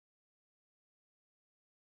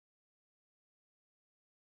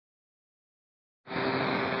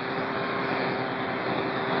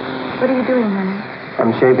What are you doing, honey? I'm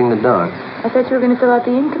shaving the dog. I thought you were going to fill out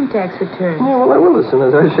the income tax return. Yeah, well, I will as soon as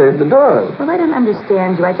I shave the dog. Well, I don't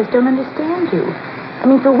understand you. I just don't understand you. I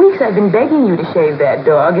mean, for weeks I've been begging you to shave that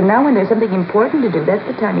dog, and now when there's something important to do, that's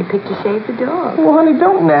the time you pick to shave the dog. Well, honey,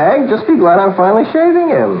 don't nag. Just be glad I'm finally shaving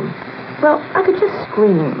him. Well, I could just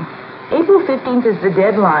scream. April 15th is the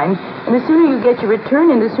deadline, and the sooner you get your return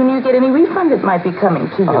in, the sooner you get any refund that might be coming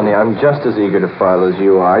to you. Honey, I'm just as eager to file as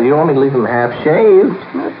you are. You only leave him half-shaved.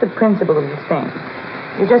 Well, that's the principle of the thing.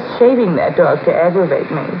 You're just shaving that dog to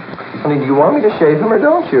aggravate me. Honey, do you want me to shave him or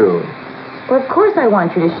don't you? Well, of course I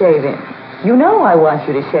want you to shave him. You know I want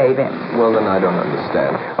you to shave him. Well, then I don't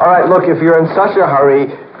understand. All right, look, if you're in such a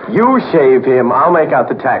hurry, you shave him. I'll make out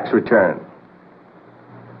the tax return.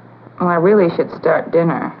 Well, I really should start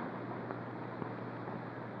dinner.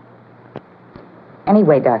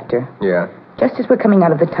 Anyway, Doctor. Yeah? Just as we're coming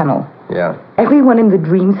out of the tunnel. Yeah? Everyone in the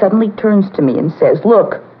dream suddenly turns to me and says,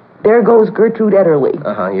 look, there goes Gertrude Ederle.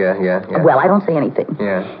 Yeah. Well, I don't say anything.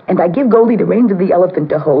 Yeah. And I give Goldie the reins of the elephant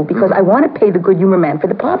to hold because I want to pay the good humor man for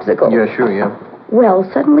the popsicle. Yeah, sure, yeah. Well,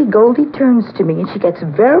 suddenly Goldie turns to me and she gets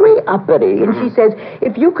very uppity and she says,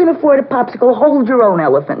 if you can afford a popsicle, hold your own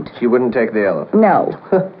elephant. She wouldn't take the elephant. No.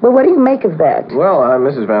 Well, what do you make of that? Well,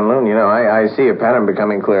 Mrs. Van Loon, you know, I see a pattern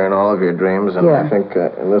becoming clear in all of your dreams, and Yeah. I think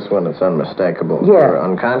in this one it's unmistakable. Yeah. Your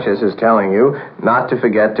unconscious is telling you not to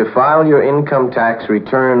forget to file your income tax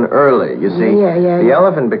return early. You see, the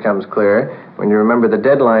elephant becomes clear when you remember the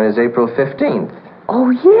deadline is April 15th. Oh,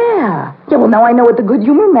 yeah. Yeah, well, now I know what the good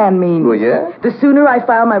humor man means. Well, yeah? The sooner I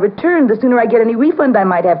file my return, the sooner I get any refund I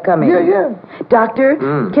might have coming. Yeah. Doctor,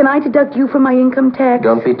 can I deduct you from my income tax?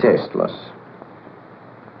 Don't be tasteless.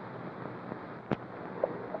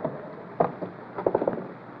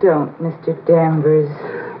 Don't, Mr. Danvers.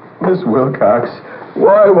 Miss Wilcox,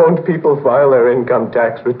 why won't people file their income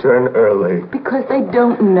tax return early? Because they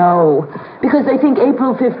don't know. Because they think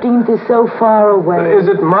April 15th is so far away. Is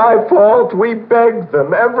it my fault? We beg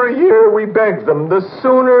them. Every year we beg them. The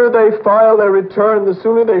sooner they file their return, the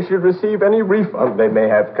sooner they should receive any refund they may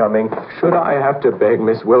have coming. Should I have to beg,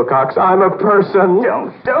 Miss Wilcox? I'm a person.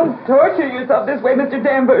 Don't torture yourself this way, Mr.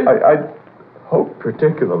 Danvers. I hope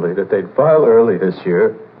particularly that they'd file early this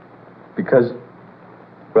year because,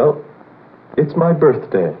 well, it's my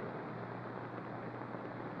birthday.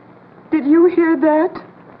 Did you hear that?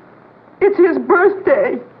 It's his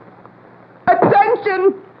birthday.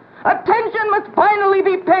 Attention! Attention must finally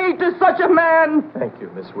be paid to such a man. Thank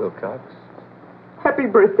you, Miss Wilcox. Happy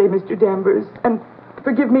birthday, Mr. Danvers. And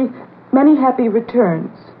forgive me, many happy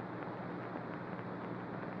returns.